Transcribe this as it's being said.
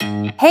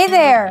Hey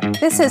there,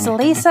 this is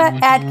Lisa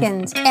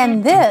Atkins,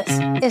 and this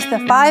is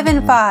the 5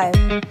 in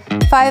 5.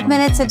 5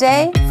 minutes a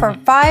day for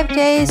 5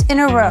 days in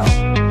a row.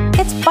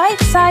 It's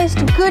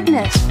bite-sized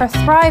goodness for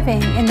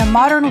thriving in the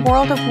modern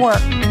world of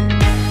work.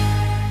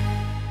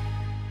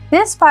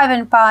 This 5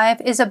 in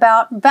 5 is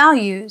about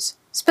values,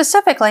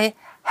 specifically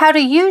how to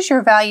use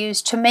your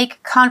values to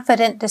make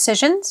confident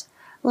decisions,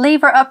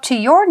 lever up to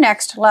your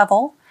next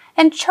level,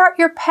 and chart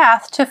your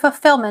path to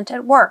fulfillment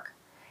at work.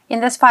 In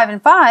this 5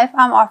 in 5,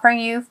 I'm offering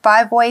you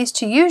 5 ways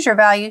to use your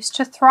values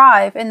to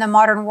thrive in the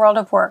modern world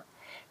of work.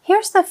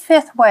 Here's the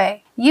 5th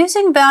way,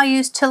 using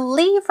values to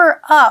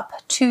lever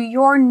up to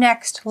your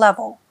next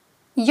level.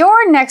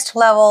 Your next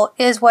level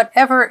is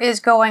whatever is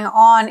going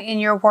on in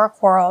your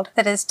work world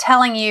that is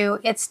telling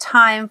you it's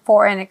time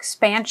for an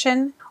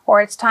expansion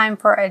or it's time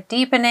for a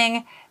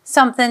deepening.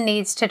 Something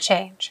needs to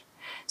change.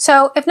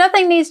 So if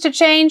nothing needs to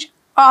change,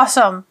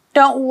 awesome.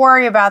 Don't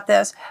worry about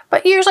this.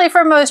 But usually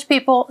for most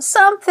people,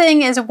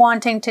 something is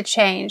wanting to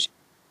change.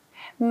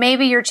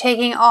 Maybe you're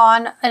taking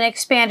on an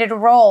expanded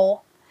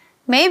role.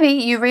 Maybe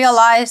you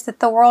realize that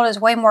the world is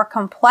way more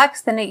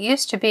complex than it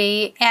used to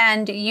be,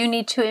 and you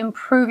need to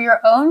improve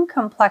your own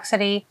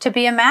complexity to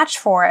be a match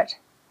for it.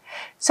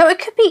 So it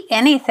could be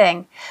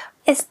anything.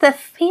 It's the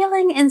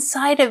feeling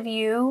inside of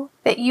you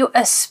that you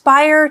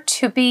aspire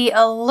to be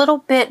a little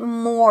bit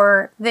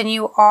more than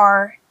you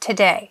are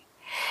today.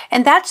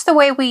 And that's the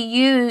way we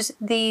use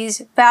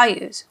these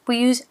values. We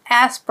use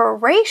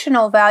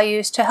aspirational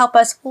values to help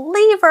us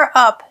lever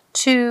up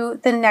to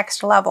the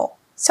next level.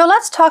 So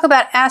let's talk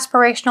about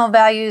aspirational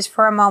values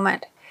for a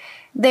moment.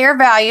 They're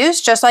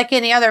values, just like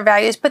any other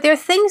values, but they're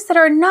things that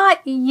are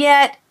not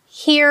yet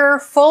here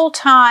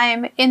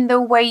full-time in the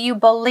way you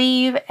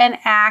believe and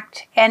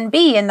act and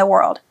be in the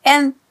world.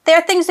 And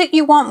they're things that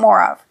you want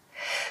more of.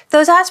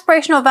 Those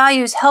aspirational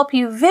values help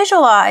you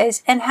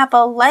visualize and have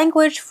a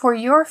language for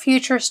your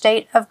future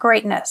state of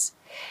greatness.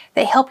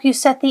 They help you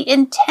set the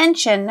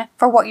intention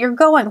for what you're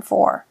going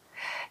for.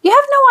 You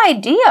have no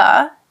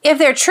idea if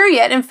they're true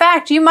yet. In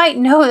fact, you might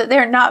know that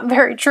they're not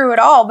very true at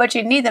all, but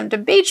you need them to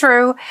be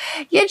true.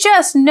 You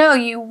just know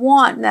you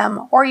want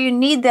them, or you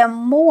need them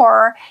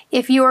more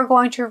if you are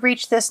going to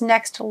reach this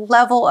next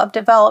level of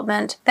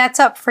development. That's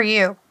up for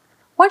you.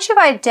 Once you've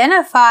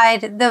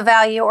identified the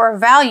value or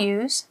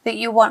values that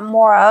you want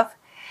more of,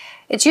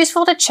 it's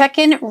useful to check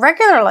in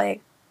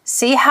regularly.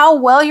 See how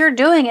well you're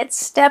doing at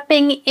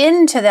stepping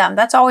into them.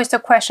 That's always the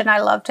question I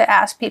love to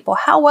ask people.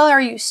 How well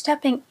are you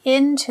stepping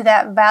into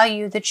that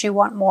value that you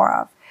want more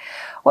of?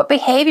 What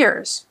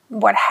behaviors,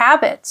 what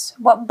habits,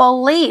 what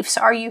beliefs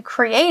are you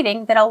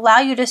creating that allow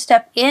you to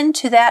step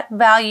into that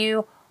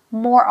value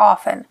more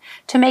often,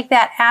 to make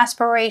that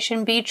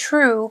aspiration be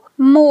true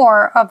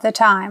more of the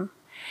time?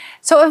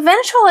 So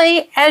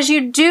eventually, as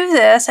you do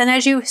this, and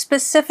as you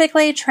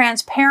specifically,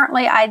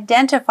 transparently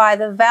identify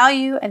the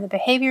value and the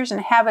behaviors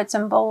and habits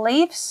and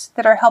beliefs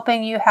that are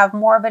helping you have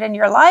more of it in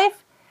your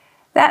life,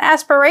 that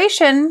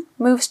aspiration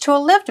moves to a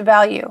lived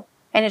value,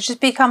 and it just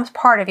becomes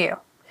part of you.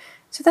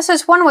 So this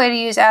is one way to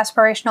use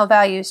aspirational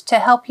values to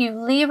help you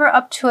lever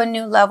up to a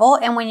new level,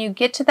 and when you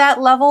get to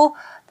that level,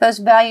 those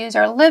values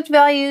are lived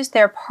values,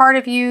 they're part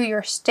of you,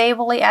 you're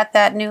stably at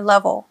that new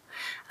level.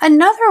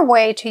 Another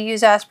way to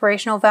use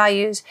aspirational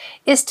values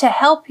is to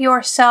help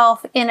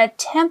yourself in a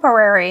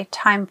temporary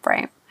time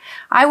frame.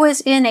 I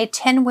was in a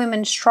 10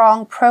 Women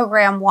Strong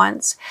program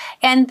once,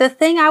 and the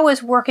thing I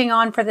was working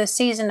on for the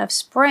season of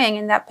spring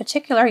in that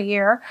particular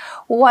year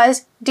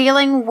was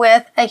dealing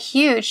with a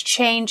huge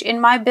change in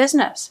my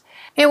business.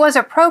 It was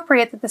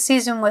appropriate that the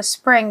season was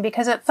spring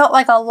because it felt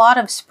like a lot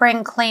of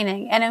spring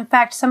cleaning. And in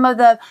fact, some of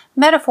the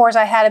metaphors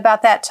I had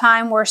about that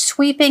time were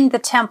sweeping the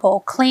temple,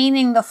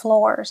 cleaning the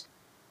floors.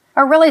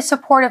 A really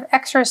supportive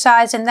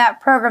exercise in that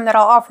program that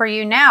I'll offer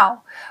you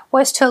now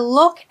was to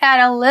look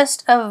at a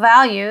list of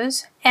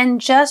values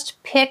and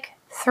just pick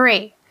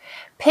 3.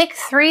 Pick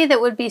 3 that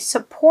would be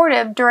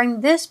supportive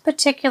during this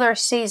particular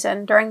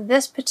season, during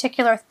this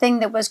particular thing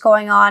that was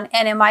going on.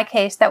 And in my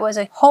case, that was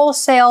a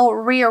wholesale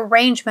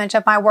rearrangement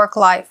of my work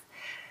life.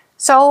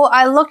 So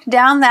I looked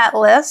down that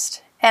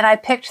list and I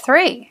picked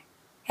 3.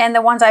 And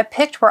the ones I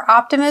picked were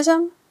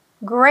optimism,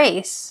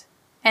 grace,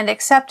 and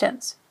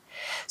acceptance.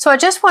 So I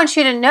just want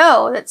you to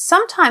know that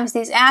sometimes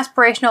these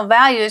aspirational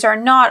values are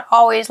not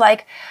always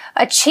like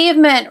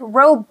achievement,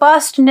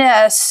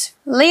 robustness,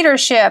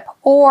 leadership,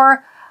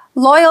 or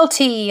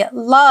loyalty,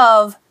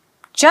 love,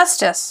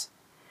 justice.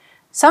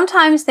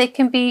 Sometimes they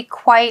can be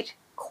quite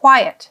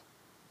quiet.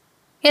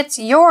 It's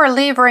your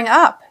levering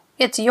up.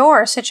 It's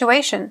your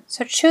situation.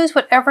 So choose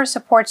whatever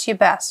supports you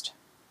best.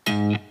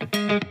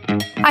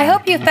 I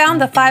hope you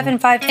found the 5 in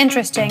 5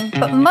 interesting,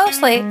 but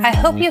mostly I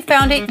hope you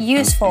found it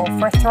useful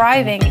for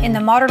thriving in the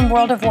modern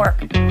world of work.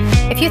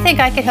 If you think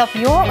I could help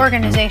your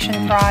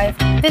organization thrive,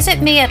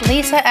 visit me at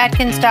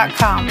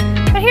lisaatkins.com.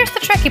 But here's the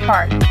tricky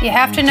part. You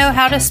have to know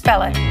how to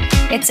spell it.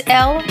 It's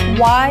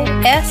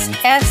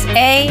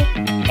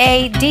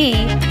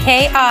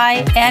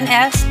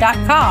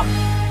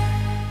LYSSAADKINS.com.